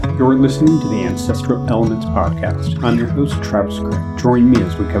You're listening to the Ancestral Elements Podcast. I'm your host, Travis Craig. Join me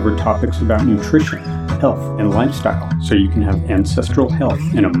as we cover topics about nutrition, health, and lifestyle so you can have ancestral health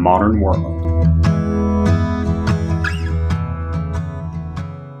in a modern world.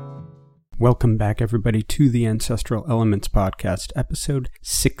 Welcome back, everybody, to the Ancestral Elements Podcast, episode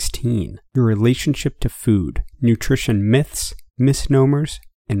 16, Your Relationship to Food, Nutrition Myths, Misnomers,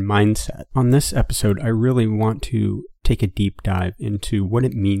 and Mindset. On this episode, I really want to take a deep dive into what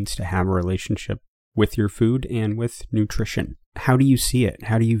it means to have a relationship with your food and with nutrition. How do you see it?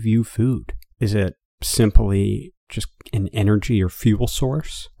 How do you view food? Is it simply just an energy or fuel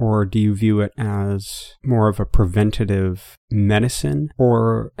source? Or do you view it as more of a preventative medicine?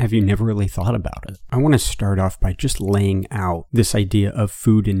 Or have you never really thought about it? I want to start off by just laying out this idea of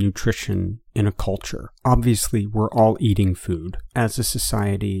food and nutrition in a culture. Obviously, we're all eating food. As a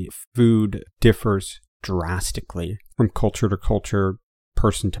society, food differs drastically from culture to culture,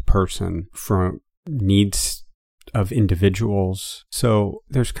 person to person, from needs of individuals. So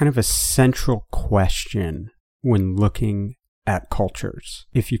there's kind of a central question when looking at cultures.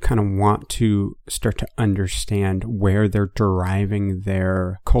 If you kind of want to start to understand where they're deriving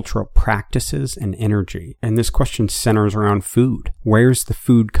their cultural practices and energy. And this question centers around food. Where's the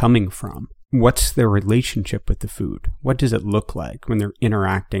food coming from? What's their relationship with the food? What does it look like when they're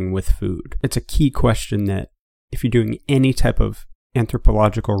interacting with food? It's a key question that if you're doing any type of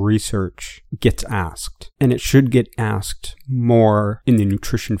anthropological research gets asked. And it should get asked more in the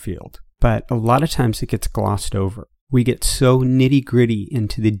nutrition field. But a lot of times it gets glossed over. We get so nitty-gritty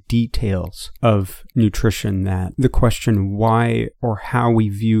into the details of nutrition that the question why or how we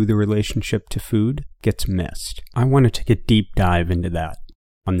view the relationship to food gets missed. I want to take a deep dive into that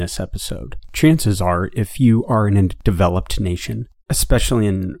on this episode. Chances are, if you are in a developed nation, especially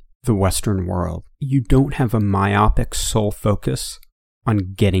in the Western world, you don't have a myopic sole focus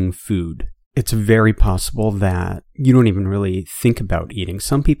on getting food. It's very possible that you don't even really think about eating.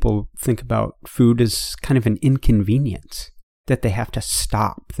 Some people think about food as kind of an inconvenience, that they have to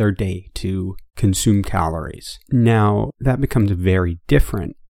stop their day to consume calories. Now, that becomes very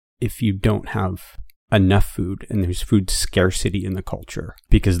different if you don't have enough food and there's food scarcity in the culture,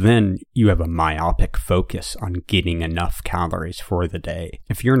 because then you have a myopic focus on getting enough calories for the day.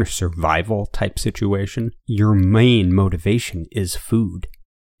 If you're in a survival type situation, your main motivation is food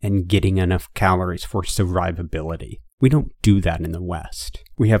and getting enough calories for survivability. We don't do that in the West.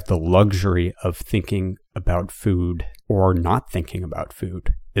 We have the luxury of thinking about food, or not thinking about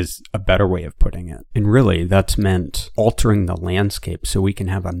food is a better way of putting it. And really, that's meant altering the landscape so we can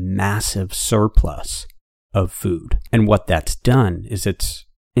have a massive surplus of food. And what that's done is it's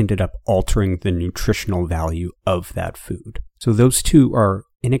ended up altering the nutritional value of that food. So those two are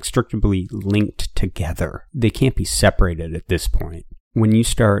inextricably linked together. They can't be separated at this point. When you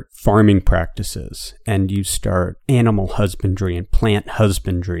start farming practices and you start animal husbandry and plant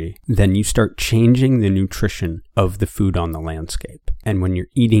husbandry, then you start changing the nutrition of the food on the landscape. And when you're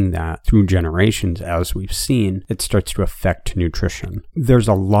eating that through generations, as we've seen, it starts to affect nutrition. There's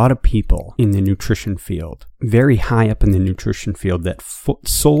a lot of people in the nutrition field, very high up in the nutrition field, that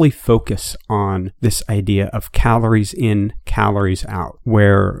solely focus on this idea of calories in, calories out,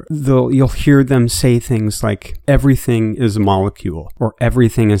 where you'll hear them say things like everything is a molecule or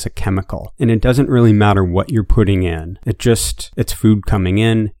everything is a chemical, and it doesn't really matter what you're putting in. It's food coming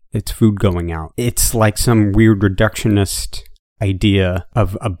in, it's food going out. It's like some weird reductionist idea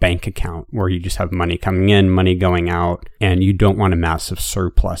of a bank account where you just have money coming in, money going out, and you don't want a massive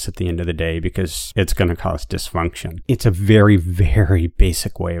surplus at the end of the day because it's going to cause dysfunction. It's a very, very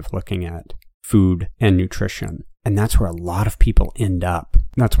basic way of looking at food and nutrition. And that's where a lot of people end up.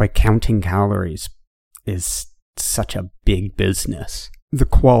 That's why counting calories is such a big business. The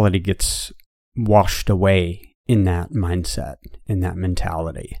quality gets washed away in that mindset, in that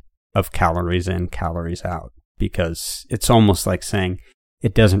mentality of calories in, calories out. Because it's almost like saying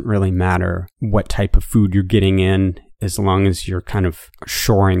it doesn't really matter what type of food you're getting in as long as you're kind of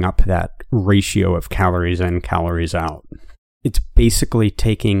shoring up that ratio of calories in, calories out. It's basically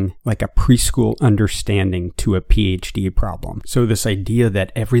taking like a preschool understanding to a PhD problem. So this idea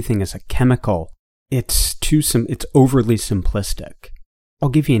that everything is a chemical, it's overly simplistic. I'll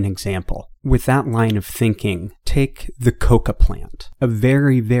give you an example. With that line of thinking, take the coca plant, a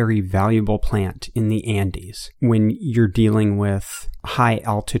very, very valuable plant in the Andes when you're dealing with high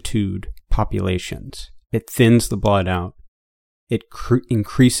altitude populations. It thins the blood out. It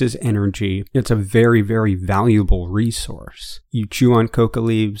increases energy. It's a very, very valuable resource. You chew on coca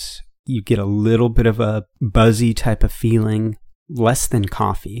leaves, you get a little bit of a buzzy type of feeling, less than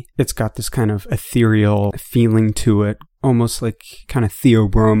coffee. It's got this kind of ethereal feeling to it, almost like kind of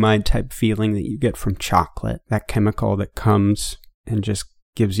theobromide type feeling that you get from chocolate, that chemical that comes and just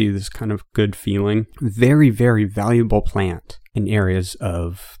gives you this kind of good feeling. Very, very valuable plant in areas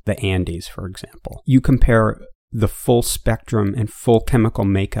of the Andes, for example. You compare the full spectrum and full chemical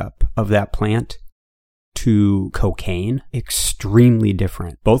makeup of that plant to cocaine, extremely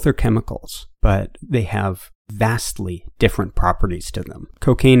different. Both are chemicals, but they have vastly different properties to them.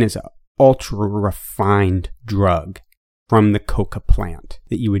 Cocaine is an ultra-refined drug from the coca plant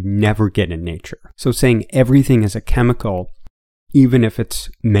that you would never get in nature. So saying everything is a chemical, even if it's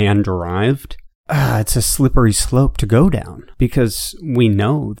man-derived, it's a slippery slope to go down, because we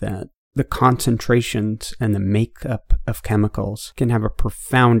know that the concentrations and the makeup of chemicals can have a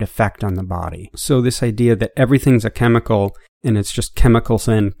profound effect on the body. So this idea that everything's a chemical and it's just chemicals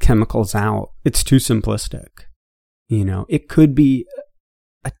in, chemicals out, it's too simplistic. It could be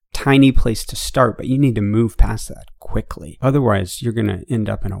a tiny place to start, but you need to move past that quickly. Otherwise, you're going to end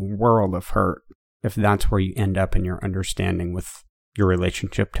up in a world of hurt if that's where you end up in your understanding with your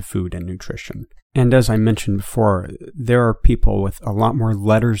relationship to food and nutrition. And as I mentioned before, there are people with a lot more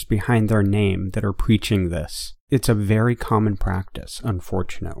letters behind their name that are preaching this. It's a very common practice,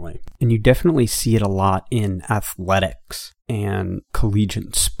 unfortunately. And you definitely see it a lot in athletics and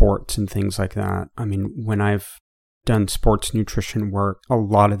collegiate sports and things like that. I mean, when I've done sports nutrition work, a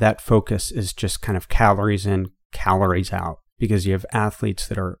lot of that focus is just kind of calories in, calories out, because you have athletes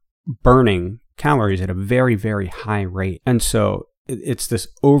that are burning calories at a very, very high rate. And so it's this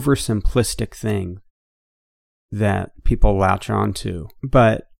oversimplistic thing that people latch onto.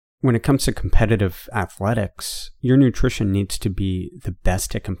 But when it comes to competitive athletics, your nutrition needs to be the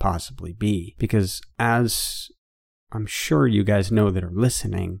best it can possibly be. Because as I'm sure you guys know that are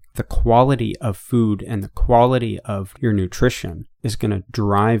listening, the quality of food and the quality of your nutrition is going to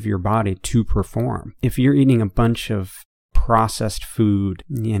drive your body to perform. If you're eating a bunch of processed food,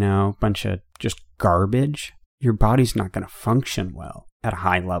 a bunch of just garbage, your body's not going to function well at a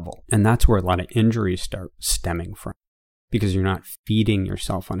high level. And that's where a lot of injuries start stemming from, because you're not feeding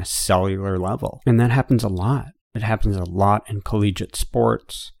yourself on a cellular level. And that happens a lot. It happens a lot in collegiate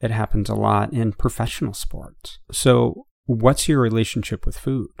sports. It happens a lot in professional sports. So what's your relationship with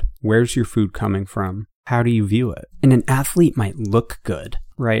food? Where's your food coming from? How do you view it? And an athlete might look good,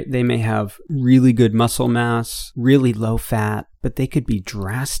 right? They may have really good muscle mass, really low fat, but they could be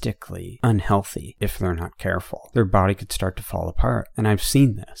drastically unhealthy if they're not careful. Their body could start to fall apart. And I've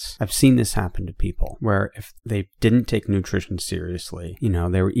seen this. I've seen this happen to people where if they didn't take nutrition seriously,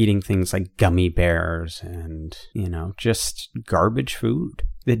 they were eating things like gummy bears and, just garbage food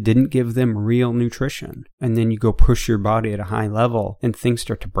that didn't give them real nutrition. And then you go push your body at a high level and things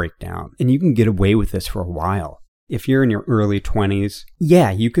start to break down. And you can get away with this for a while. If you're in your early 20s,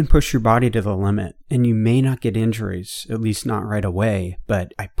 you can push your body to the limit and you may not get injuries, at least not right away,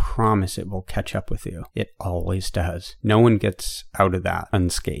 but I promise it will catch up with you. It always does. No one gets out of that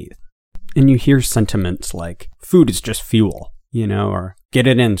unscathed. And you hear sentiments like, food is just fuel, or get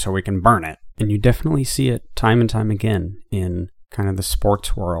it in so we can burn it. And you definitely see it time and time again in kind of the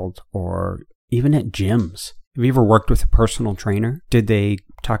sports world or even at gyms. Have you ever worked with a personal trainer? Did they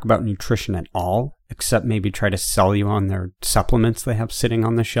talk about nutrition at all, except maybe try to sell you on their supplements they have sitting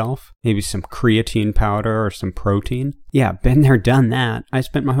on the shelf? Maybe some creatine powder or some protein? Yeah, been there, done that. I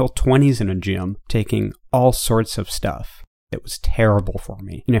spent my whole 20s in a gym taking all sorts of stuff that was terrible for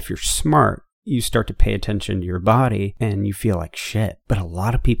me. And if you're smart, you start to pay attention to your body and you feel like shit. But a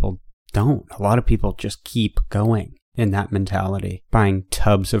lot of people don't. A lot of people just keep going in that mentality, buying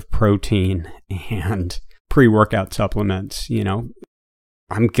tubs of protein and pre-workout supplements.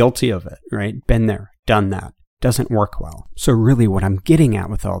 I'm guilty of it, right? Been there, done that. Doesn't work well. So really what I'm getting at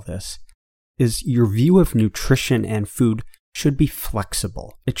with all this is your view of nutrition and food should be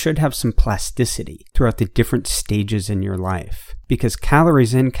flexible. It should have some plasticity throughout the different stages in your life, because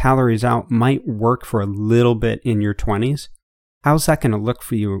calories in, calories out might work for a little bit in your 20s. How's that going to look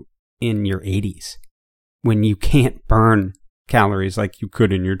for you in your 80s when you can't burn calories like you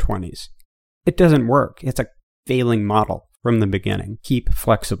could in your 20s? It doesn't work. It's a failing model from the beginning. Keep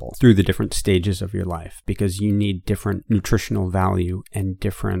flexible through the different stages of your life, because you need different nutritional value and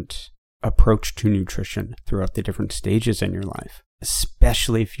different approach to nutrition throughout the different stages in your life,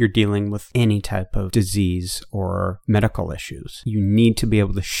 especially if you're dealing with any type of disease or medical issues. You need to be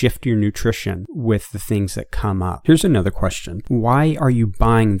able to shift your nutrition with the things that come up. Here's another question. Why are you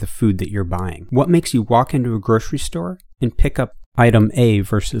buying the food that you're buying? What makes you walk into a grocery store and pick up item A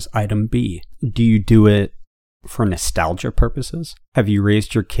versus item B? Do you do it for nostalgia purposes? Have you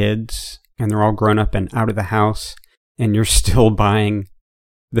raised your kids and they're all grown up and out of the house and you're still buying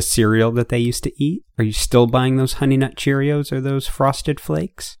the cereal that they used to eat? Are you still buying those Honey Nut Cheerios or those Frosted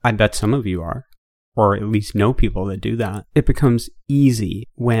Flakes? I bet some of you are, or at least know people that do that. It becomes easy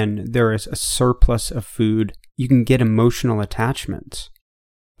when there is a surplus of food. You can get emotional attachments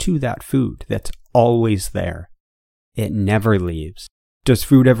to that food that's always there. It never leaves. Does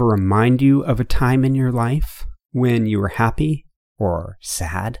food ever remind you of a time in your life when you were happy or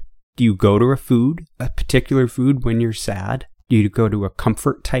sad? Do you go to a particular food when you're sad? Do you go to a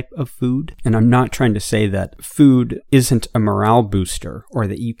comfort type of food? And I'm not trying to say that food isn't a morale booster or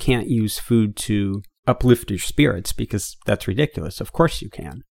that you can't use food to uplift your spirits, because that's ridiculous. Of course you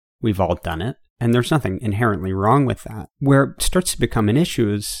can. We've all done it, and there's nothing inherently wrong with that. Where it starts to become an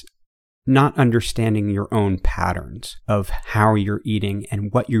issue is not understanding your own patterns of how you're eating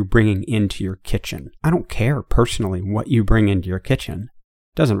and what you're bringing into your kitchen. I don't care personally what you bring into your kitchen.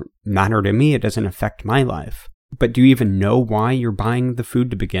 It doesn't matter to me. It doesn't affect my life. But do you even know why you're buying the food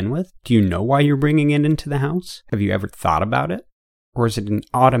to begin with? Do you know why you're bringing it into the house? Have you ever thought about it? Or is it an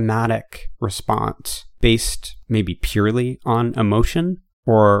automatic response based maybe purely on emotion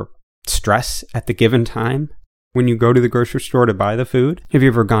or stress at the given time? When you go to the grocery store to buy the food, have you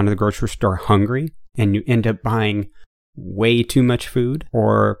ever gone to the grocery store hungry and you end up buying way too much food?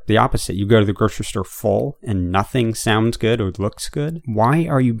 Or the opposite, you go to the grocery store full and nothing sounds good or looks good? Why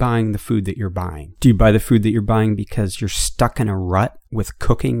are you buying the food that you're buying? Do you buy the food that you're buying because you're stuck in a rut with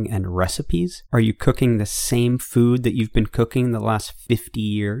cooking and recipes? Are you cooking the same food that you've been cooking the last 50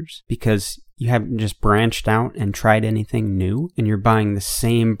 years because you haven't just branched out and tried anything new, and you're buying the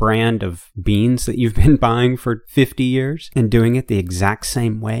same brand of beans that you've been buying for 50 years and doing it the exact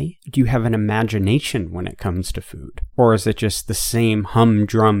same way? Do you have an imagination when it comes to food? Or is it just the same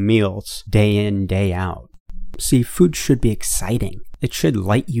humdrum meals day in, day out? See, food should be exciting. It should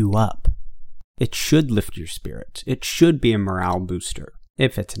light you up. It should lift your spirits. It should be a morale booster.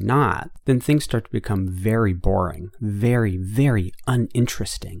 If it's not, then things start to become very boring, very, very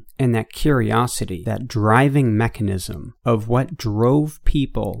uninteresting. And that curiosity, that driving mechanism of what drove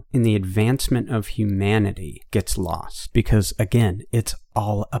people in the advancement of humanity gets lost. Because again, it's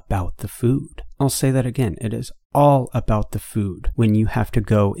all about the food. I'll say that again. It is all about the food when you have to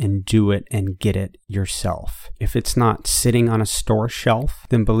go and do it and get it yourself. If it's not sitting on a store shelf,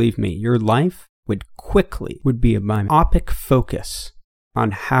 then believe me, your life would be a myopic focus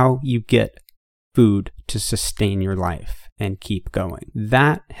on how you get food to sustain your life and keep going.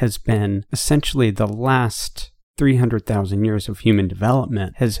 That has been essentially the last 300,000 years of human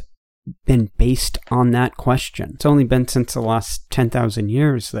development has been based on that question. It's only been since the last 10,000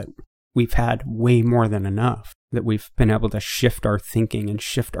 years that we've had way more than enough, that we've been able to shift our thinking and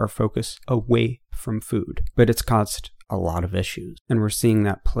shift our focus away from food. But it's caused a lot of issues. And we're seeing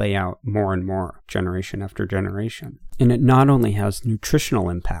that play out more and more, generation after generation. And it not only has nutritional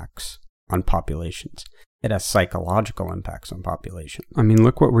impacts on populations, it has psychological impacts on populations. I mean,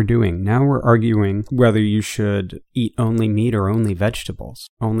 look what we're doing. Now we're arguing whether you should eat only meat or only vegetables,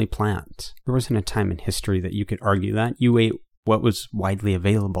 only plants. There wasn't a time in history that you could argue that. You ate what was widely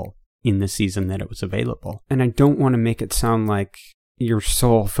available in the season that it was available. And I don't want to make it sound like your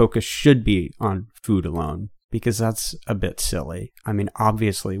sole focus should be on food alone, because that's a bit silly. I mean,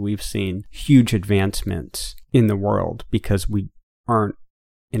 obviously, we've seen huge advancements in the world because we aren't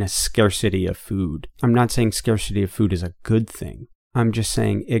in a scarcity of food. I'm not saying scarcity of food is a good thing. I'm just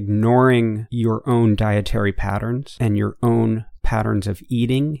saying ignoring your own dietary patterns and your own patterns of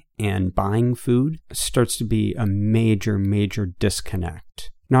eating and buying food starts to be a major, major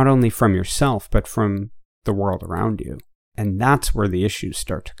disconnect, not only from yourself, but from the world around you. And that's where the issues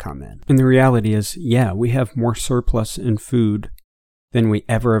start to come in. And the reality is, yeah, we have more surplus in food than we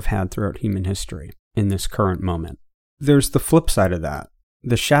ever have had throughout human history in this current moment. There's the flip side of that.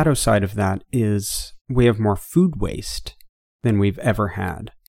 The shadow side of that is we have more food waste than we've ever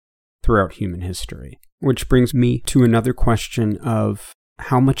had throughout human history. Which brings me to another question of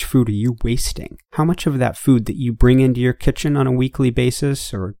how much food are you wasting? How much of that food that you bring into your kitchen on a weekly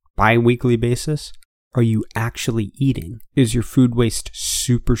basis or bi-weekly basis are you actually eating? Is your food waste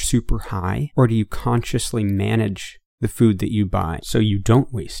super, super high? Or do you consciously manage the food that you buy so you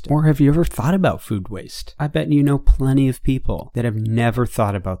don't waste it? Or have you ever thought about food waste? I bet you know plenty of people that have never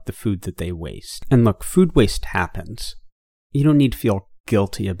thought about the food that they waste. And look, food waste happens. You don't need to feel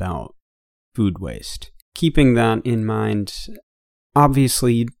guilty about food waste. Keeping that in mind,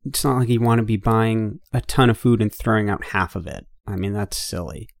 obviously, it's not like you want to be buying a ton of food and throwing out half of it. I mean, that's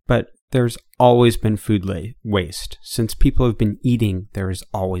silly. But there's always been food waste. Since people have been eating, there has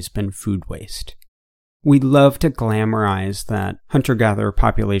always been food waste. We love to glamorize that hunter-gatherer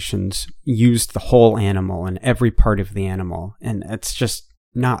populations used the whole animal and every part of the animal, and it's just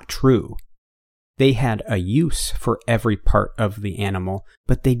not true. They had a use for every part of the animal,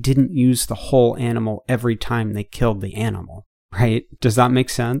 but they didn't use the whole animal every time they killed the animal, right? Does that make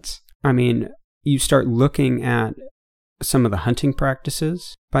sense? I mean, you start looking at some of the hunting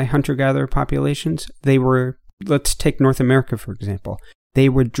practices by hunter-gatherer populations. Let's take North America, for example. They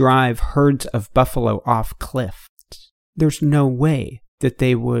would drive herds of buffalo off cliffs. There's no way that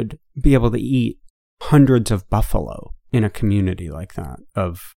they would be able to eat hundreds of buffalo in a community like that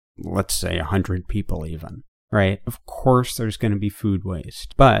of, let's say, 100 people even, right? Of course, there's going to be food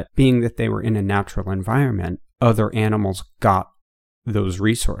waste. But being that they were in a natural environment, other animals got those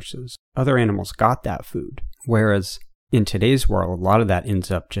resources. Other animals got that food. Whereas in today's world, a lot of that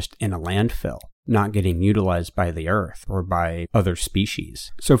ends up just in a landfill, not getting utilized by the earth or by other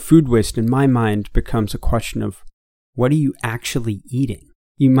species. So food waste, in my mind, becomes a question of, what are you actually eating?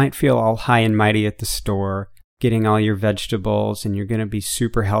 You might feel all high and mighty at the store, getting all your vegetables, and you're going to be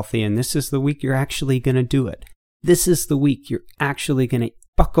super healthy, and this is the week you're actually going to do it. This is the week you're actually going to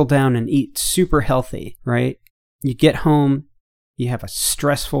buckle down and eat super healthy, right? You get home, you have a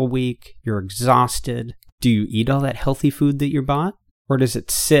stressful week, you're exhausted. Do you eat all that healthy food that you bought? Or does it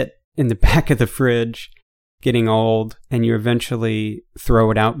sit in the back of the fridge, getting old, and you eventually throw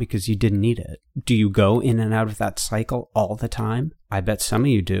it out because you didn't eat it? Do you go in and out of that cycle all the time? I bet some of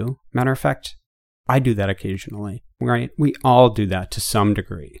you do. Matter of fact, I do that occasionally, right? We all do that to some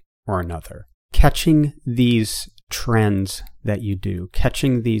degree or another. Catching these trends that you do,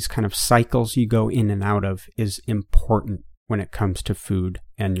 catching these kind of cycles you go in and out of is important when it comes to food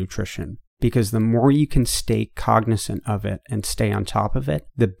and nutrition. Because the more you can stay cognizant of it and stay on top of it,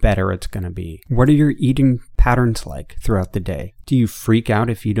 the better it's going to be. What are your eating patterns like throughout the day? Do you freak out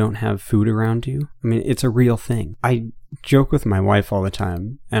if you don't have food around you? I mean, it's a real thing. I joke with my wife all the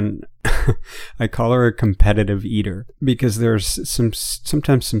time, and I call her a competitive eater because there's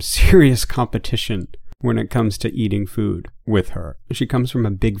sometimes some serious competition when it comes to eating food with her. She comes from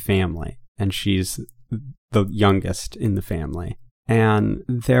a big family, and she's the youngest in the family. And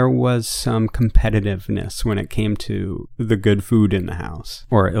there was some competitiveness when it came to the good food in the house,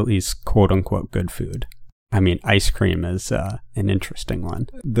 or at least quote-unquote good food. I mean, ice cream is an interesting one.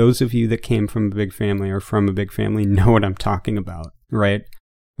 Those of you that came from a big family or from a big family know what I'm talking about, right?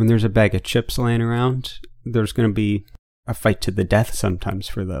 When there's a bag of chips laying around, there's going to be a fight to the death sometimes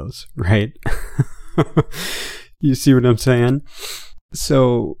for those, right? You see what I'm saying?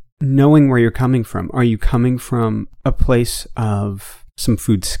 So knowing where you're coming from. Are you coming from a place of some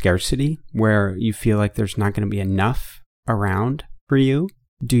food scarcity where you feel like there's not going to be enough around for you?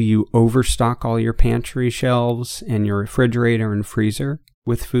 Do you overstock all your pantry shelves and your refrigerator and freezer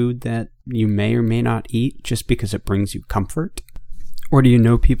with food that you may or may not eat just because it brings you comfort? Or do you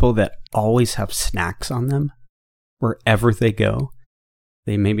know people that always have snacks on them wherever they go?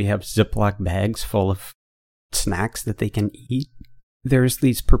 They maybe have Ziploc bags full of snacks that they can eat. There's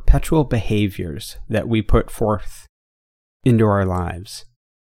these perpetual behaviors that we put forth into our lives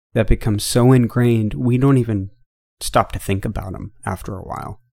that become so ingrained we don't even stop to think about them after a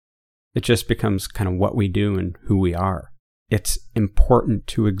while. It just becomes kind of what we do and who we are. It's important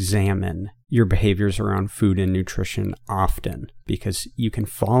to examine your behaviors around food and nutrition often because you can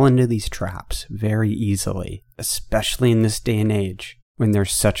fall into these traps very easily, especially in this day and age when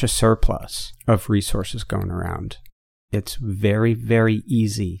there's such a surplus of resources going around. It's very, very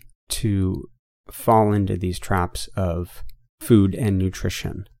easy to fall into these traps of food and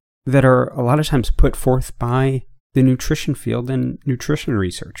nutrition that are a lot of times put forth by the nutrition field and nutrition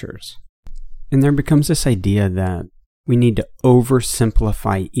researchers. And there becomes this idea that we need to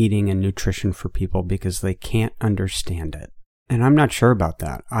oversimplify eating and nutrition for people because they can't understand it. And I'm not sure about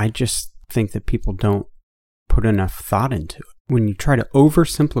that. I just think that people don't put enough thought into it. When you try to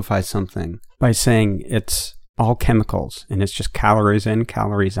oversimplify something by saying it's all chemicals and it's just calories in,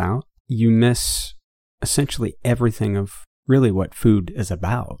 calories out, you miss essentially everything of really what food is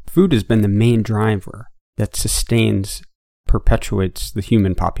about. Food has been the main driver that perpetuates the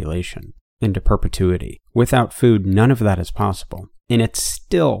human population into perpetuity. Without food, none of that is possible. And it's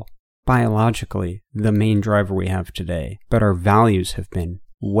still biologically the main driver we have today. But our values have been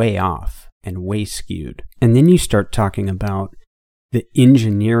way off and way skewed. And then you start talking about the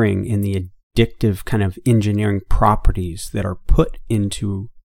engineering and the addictive kind of engineering properties that are put into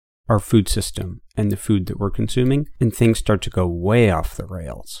our food system and the food that we're consuming, and things start to go way off the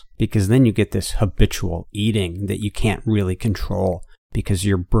rails. Because then you get this habitual eating that you can't really control because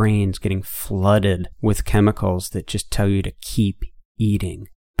your brain's getting flooded with chemicals that just tell you to keep eating.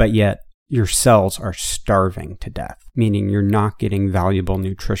 But yet your cells are starving to death, meaning you're not getting valuable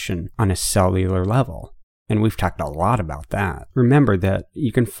nutrition on a cellular level. And we've talked a lot about that. Remember that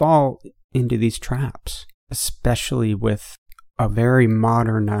you can fall into these traps, especially with a very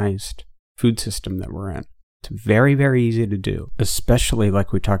modernized food system that we're in. It's very, very easy to do, especially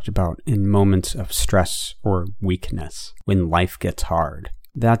like we talked about in moments of stress or weakness, when life gets hard.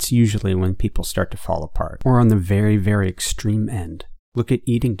 That's usually when people start to fall apart. Or on the very, very extreme end, look at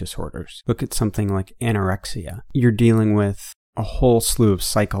eating disorders. Look at something like anorexia. You're dealing with a whole slew of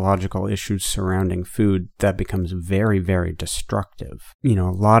psychological issues surrounding food that becomes very, very destructive. A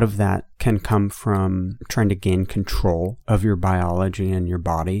lot of that can come from trying to gain control of your biology and your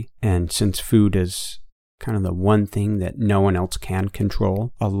body. And since food is kind of the one thing that no one else can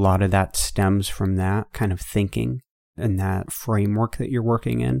control, a lot of that stems from that kind of thinking and that framework that you're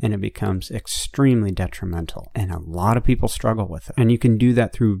working in, and it becomes extremely detrimental. And a lot of people struggle with it. And you can do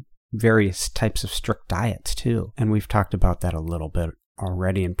that through various types of strict diets too. And we've talked about that a little bit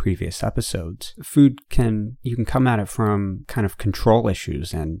already in previous episodes. You can come at it from kind of control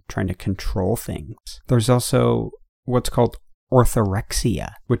issues and trying to control things. There's also what's called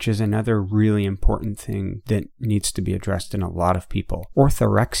orthorexia, which is another really important thing that needs to be addressed in a lot of people.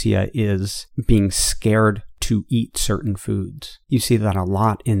 Orthorexia is being scared to eat certain foods. You see that a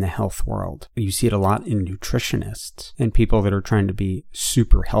lot in the health world. You see it a lot in nutritionists and people that are trying to be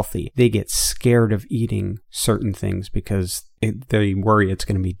super healthy. They get scared of eating certain things because they worry it's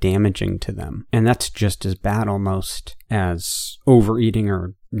going to be damaging to them. And that's just as bad almost as overeating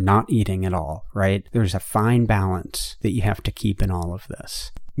or not eating at all, right? There's a fine balance that you have to keep in all of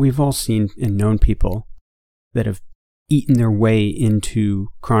this. We've all seen and known people that have eaten their way into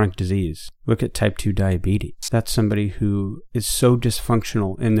chronic disease. Look at type 2 diabetes. That's somebody who is so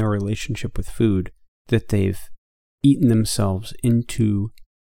dysfunctional in their relationship with food that they've eaten themselves into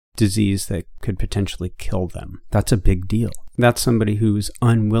disease that could potentially kill them. That's a big deal. That's somebody who's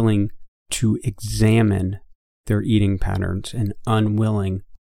unwilling to examine their eating patterns and unwilling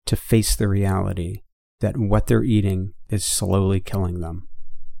to face the reality that what they're eating is slowly killing them.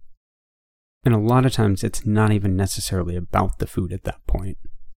 And a lot of times it's not even necessarily about the food at that point.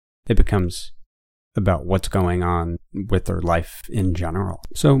 It becomes about what's going on with their life in general.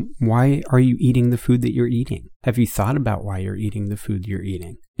 So why are you eating the food that you're eating? Have you thought about why you're eating the food you're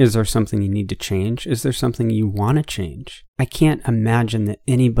eating? Is there something you need to change? Is there something you want to change? I can't imagine that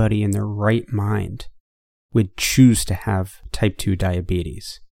anybody in their right mind would choose to have type 2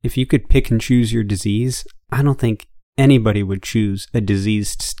 diabetes. If you could pick and choose your disease, I don't think anybody would choose a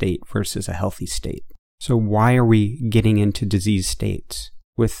diseased state versus a healthy state. So why are we getting into disease states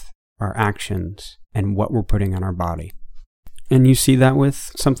with our actions and what we're putting on our body? And you see that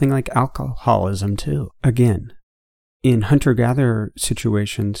with something like alcoholism too. Again, in hunter-gatherer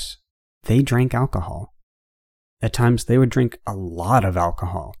situations, they drank alcohol. At times, they would drink a lot of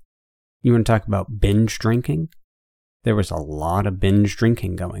alcohol. You want to talk about binge drinking? There was a lot of binge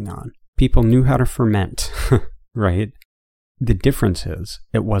drinking going on. People knew how to ferment, right? The difference is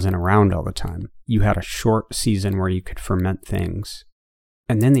it wasn't around all the time. You had a short season where you could ferment things,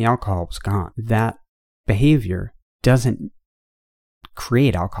 and then the alcohol was gone. That behavior doesn't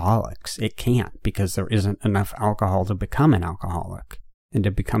create alcoholics. It can't, because there isn't enough alcohol to become an alcoholic and to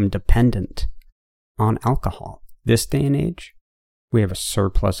become dependent on alcohol. This day and age, we have a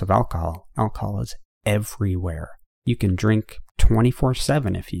surplus of alcohol. Alcohol is everywhere. You can drink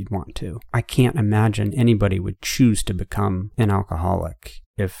 24/7 if you'd want to. I can't imagine anybody would choose to become an alcoholic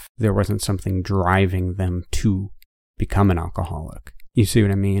if there wasn't something driving them to become an alcoholic. You see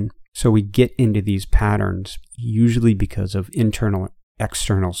what I mean? So we get into these patterns usually because of internal,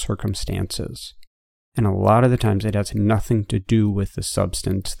 external circumstances. And a lot of the times it has nothing to do with the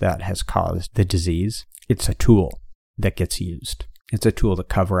substance that has caused the disease. It's a tool that gets used. It's a tool to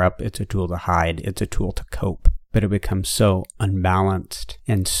cover up. It's a tool to hide. It's a tool to cope. But it becomes so unbalanced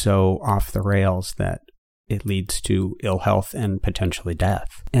and so off the rails that it leads to ill health and potentially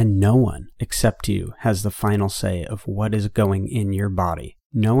death. And no one except you has the final say of what is going in your body.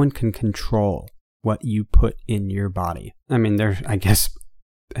 No one can control what you put in your body. I mean, I guess,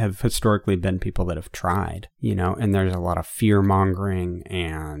 have historically been people that have tried, and there's a lot of fear-mongering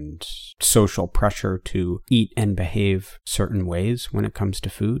and social pressure to eat and behave certain ways when it comes to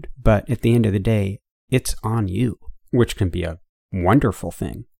food. But at the end of the day, it's on you, which can be a wonderful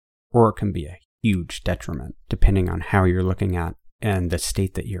thing, or it can be a huge detriment, depending on how you're looking at and the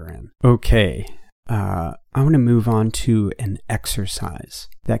state that you're in. Okay, I want to move on to an exercise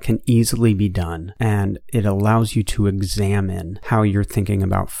that can easily be done, and it allows you to examine how you're thinking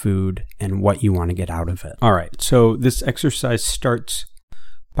about food and what you want to get out of it. All right, so this exercise starts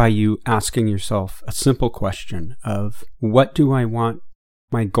by you asking yourself a simple question of, what do I want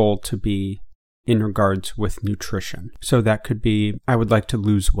my goal to be in regards with nutrition. So that could be, I would like to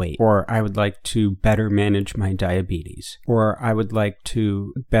lose weight, or I would like to better manage my diabetes, or I would like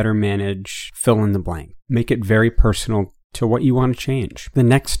to better manage fill in the blank. Make it very personal to what you want to change. The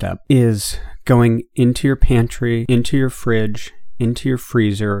next step is going into your pantry, into your fridge, into your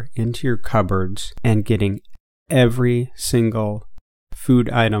freezer, into your cupboards, and getting every single food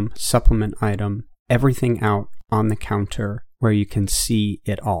item, supplement item, everything out on the counter where you can see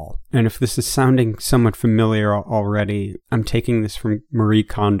it all. And if this is sounding somewhat familiar already, I'm taking this from Marie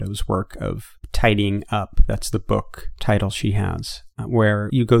Kondo's work of Tidying Up. That's the book title she has, where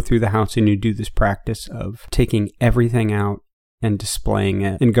you go through the house and you do this practice of taking everything out and displaying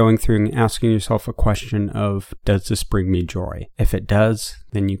it and going through and asking yourself a question of, does this bring me joy? If it does,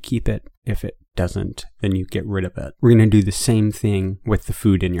 then you keep it. If it doesn't, then you get rid of it. We're going to do the same thing with the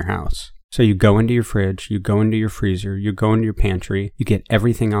food in your house. So you go into your fridge, you go into your freezer, you go into your pantry, you get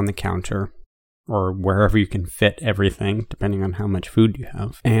everything on the counter or wherever you can fit everything, depending on how much food you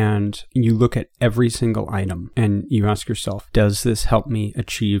have. And you look at every single item and you ask yourself, does this help me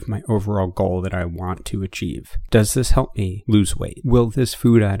achieve my overall goal that I want to achieve? Does this help me lose weight? Will this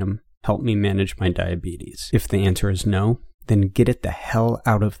food item help me manage my diabetes? If the answer is no, then get it the hell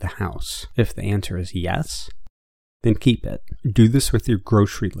out of the house. If the answer is yes, then keep it. Do this with your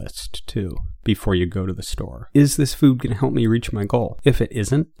grocery list too, before you go to the store. Is this food going to help me reach my goal? If it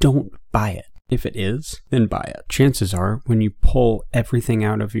isn't, don't buy it. If it is, then buy it. Chances are, when you pull everything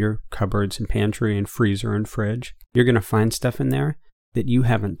out of your cupboards and pantry and freezer and fridge, you're going to find stuff in there that you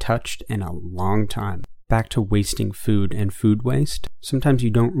haven't touched in a long time. Back to wasting food and food waste. Sometimes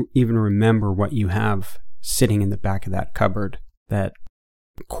you don't even remember what you have sitting in the back of that cupboard. That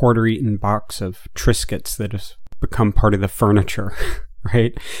quarter-eaten box of Triscuits that has become part of the furniture,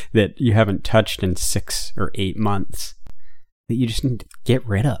 right? That you haven't touched in 6 or 8 months. That you just need to get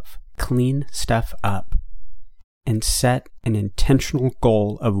rid of. Clean stuff up. And set an intentional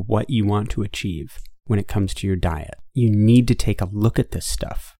goal of what you want to achieve when it comes to your diet. You need to take a look at this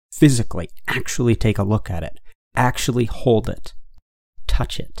stuff. Physically. Actually take a look at it. Actually hold it.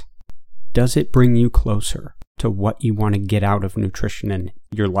 Touch it. Does it bring you closer to what you want to get out of nutrition in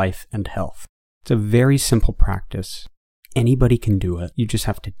your life and health? It's a very simple practice. Anybody can do it. You just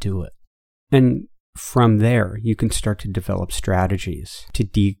have to do it. And from there, you can start to develop strategies to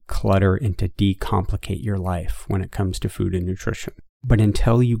declutter and to decomplicate your life when it comes to food and nutrition. But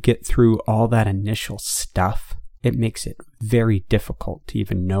until you get through all that initial stuff, it makes it very difficult to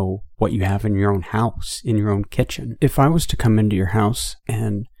even know what you have in your own house, in your own kitchen. If I was to come into your house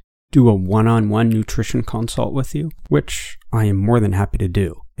and do a one-on-one nutrition consult with you, which I am more than happy to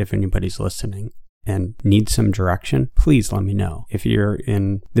do if anybody's listening and needs some direction, please let me know. If you're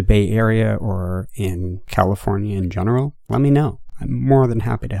in the Bay Area or in California in general, let me know. I'm more than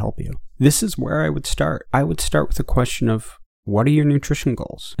happy to help you. This is where I would start. I would start with a question of, what are your nutrition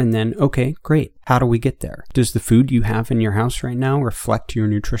goals? And then, okay, great. How do we get there? Does the food you have in your house right now reflect your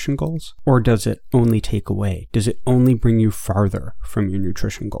nutrition goals? Or does it only take away? Does it only bring you farther from your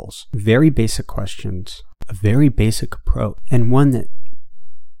nutrition goals? Very basic questions, a very basic approach, and one that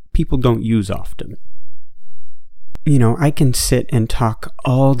people don't use often. You know, I can sit and talk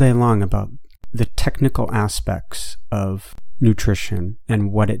all day long about the technical aspects of nutrition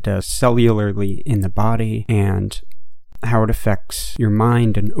and what it does cellularly in the body and how it affects your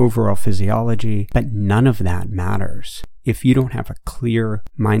mind and overall physiology, but none of that matters if you don't have a clear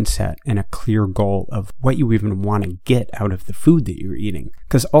mindset and a clear goal of what you even want to get out of the food that you're eating.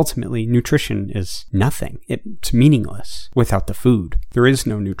 Because ultimately, nutrition is nothing. It's meaningless without the food. There is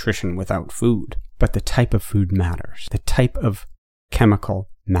no nutrition without food, but the type of food matters. The type of chemical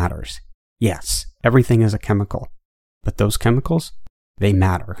matters. Yes, everything is a chemical, but those chemicals, they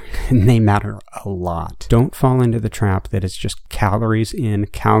matter, and they matter a lot. Don't fall into the trap that it's just calories in,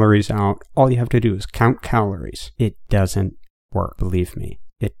 calories out. All you have to do is count calories. It doesn't work. Believe me,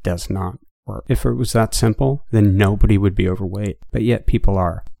 it does not work. If it was that simple, then nobody would be overweight, but yet people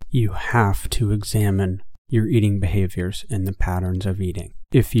are. You have to examine your eating behaviors and the patterns of eating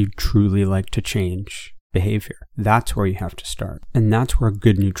if you truly like to change behavior. That's where you have to start. And that's where a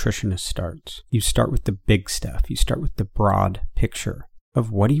good nutritionist starts. You start with the big stuff. You start with the broad picture of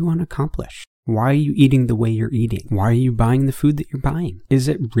what do you want to accomplish? Why are you eating the way you're eating? Why are you buying the food that you're buying? Is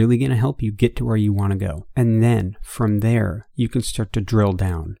it really going to help you get to where you want to go? And then from there, you can start to drill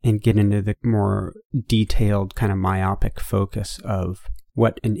down and get into the more detailed kind of myopic focus of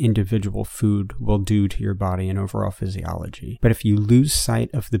what an individual food will do to your body and overall physiology. But if you lose sight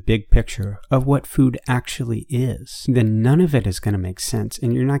of the big picture of what food actually is, then none of it is going to make sense,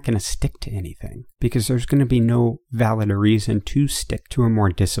 and you're not going to stick to anything because there's going to be no valid reason to stick to a more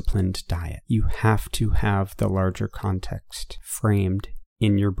disciplined diet. You have to have the larger context framed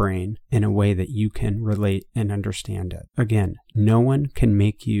in your brain in a way that you can relate and understand it. Again, no one can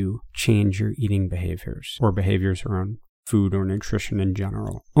make you change your eating behaviors or behaviors around food or nutrition in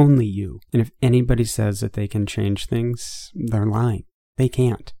general. Only you. And if anybody says that they can change things, they're lying. They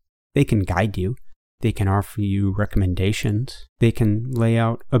can't. They can guide you. They can offer you recommendations. They can lay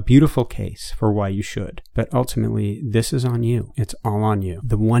out a beautiful case for why you should. But ultimately, this is on you. It's all on you.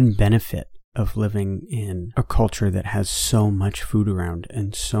 The one benefit of living in a culture that has so much food around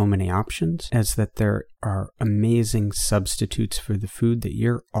and so many options is that there are amazing substitutes for the food that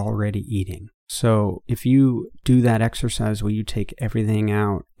you're already eating. So if you do that exercise where you take everything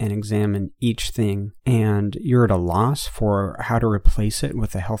out and examine each thing and you're at a loss for how to replace it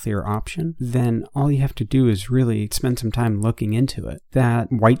with a healthier option, then all you have to do is really spend some time looking into it.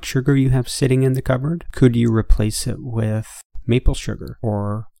 That white sugar you have sitting in the cupboard, could you replace it with maple sugar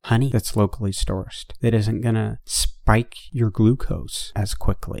or honey that's locally sourced that isn't going to spike your glucose as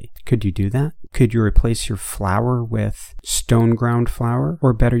quickly? Could you do that? Could you replace your flour with stone ground flour?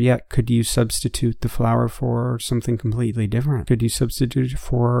 Or better yet, could you substitute the flour for something completely different? Could you substitute it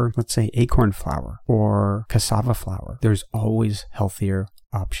for, let's say, acorn flour or cassava flour? There's always healthier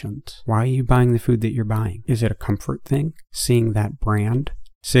options. Why are you buying the food that you're buying? Is it a comfort thing? Seeing that brand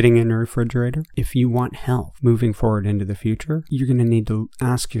sitting in a refrigerator? If you want health moving forward into the future, you're going to need to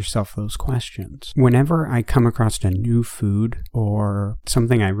ask yourself those questions. Whenever I come across a new food or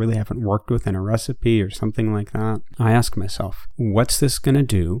something I really haven't worked with in a recipe or something like that, I ask myself, what's this going to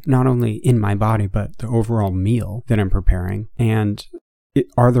do, not only in my body, but the overall meal that I'm preparing? And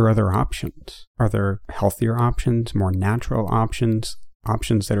are there other options? Are there healthier options, more natural options,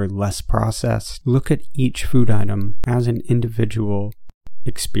 options that are less processed? Look at each food item as an individual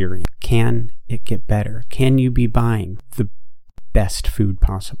experience. Can it get better? Can you be buying the best food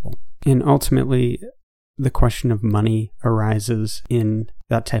possible? And ultimately, the question of money arises in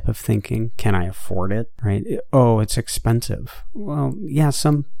that type of thinking. Can I afford it? Right? Oh, it's expensive. Well, yeah,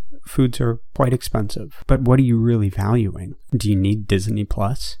 some foods are quite expensive, but what are you really valuing? Do you need Disney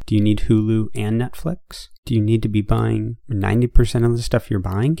Plus? Do you need Hulu and Netflix? Do you need to be buying 90% of the stuff you're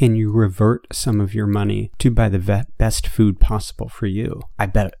buying? Can you revert some of your money to buy the best food possible for you? I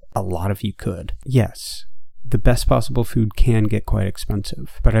bet a lot of you could. Yes, the best possible food can get quite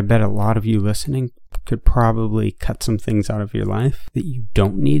expensive, but I bet a lot of you listening could probably cut some things out of your life that you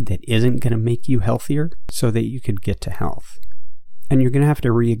don't need, that isn't going to make you healthier, so that you could get to health. And you're going to have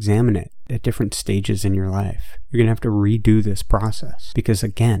to re-examine it at different stages in your life. You're going to have to redo this process because,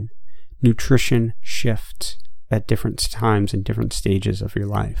 again, nutrition shifts at different times and different stages of your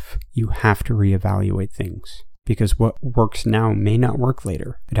life. You have to reevaluate things because what works now may not work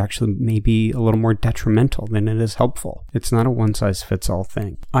later. It actually may be a little more detrimental than it is helpful. It's not a one-size-fits-all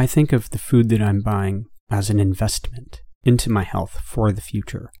thing. I think of the food that I'm buying as an investment into my health for the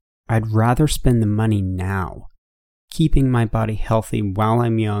future. I'd rather spend the money now keeping my body healthy while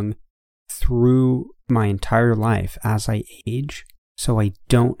I'm young through my entire life as I age, so I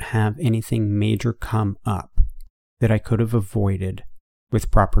don't have anything major come up that I could have avoided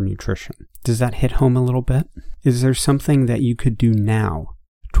with proper nutrition. Does that hit home a little bit? Is there something that you could do now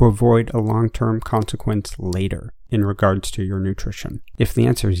to avoid a long-term consequence later in regards to your nutrition? If the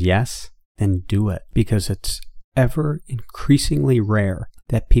answer is yes, then do it, because it's ever increasingly rare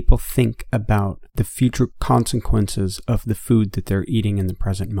that people think about the future consequences of the food that they're eating in the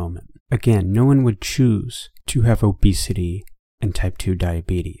present moment. Again, no one would choose to have obesity and type 2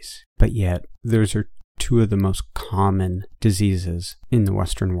 diabetes, but yet those are two of the most common diseases in the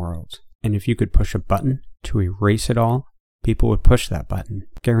Western world. And if you could push a button to erase it all, people would push that button,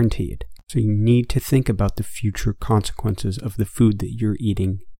 guaranteed. So you need to think about the future consequences of the food that you're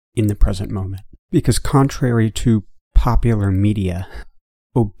eating in the present moment. Because contrary to popular media,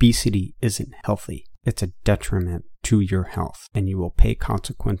 obesity isn't healthy. It's a detriment to your health, and you will pay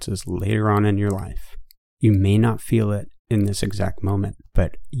consequences later on in your life. You may not feel it in this exact moment,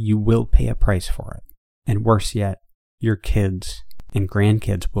 but you will pay a price for it. And worse yet, your kids and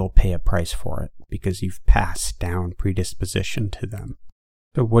grandkids will pay a price for it because you've passed down predisposition to them.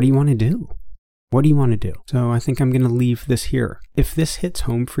 So what do you want to do? What do you want to do? So I think I'm going to leave this here. If this hits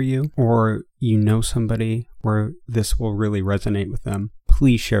home for you, or you know somebody where this will really resonate with them,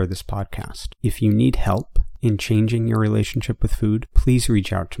 please share this podcast. If you need help in changing your relationship with food, please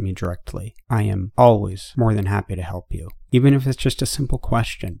reach out to me directly. I am always more than happy to help you. Even if it's just a simple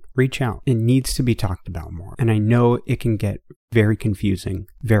question, reach out. It needs to be talked about more. And I know it can get very confusing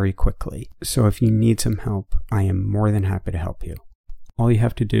very quickly. So if you need some help, I am more than happy to help you. All you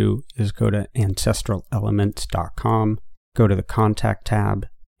have to do is go to ancestralelements.com, go to the contact tab,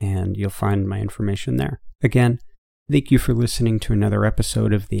 and you'll find my information there. Again, thank you for listening to another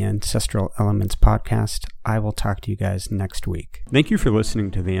episode of the Ancestral Elements Podcast. I will talk to you guys next week. Thank you for listening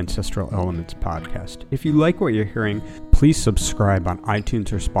to the Ancestral Elements Podcast. If you like what you're hearing, please subscribe on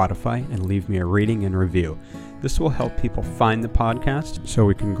iTunes or Spotify and leave me a rating and review. This will help people find the podcast so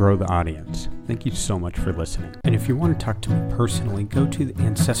we can grow the audience. Thank you so much for listening. And if you want to talk to me personally, go to the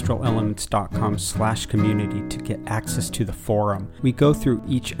ancestralelements.com/community to get access to the forum. We go through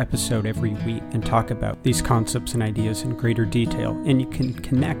each episode every week and talk about these concepts and ideas in greater detail, and you can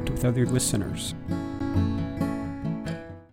connect with other listeners.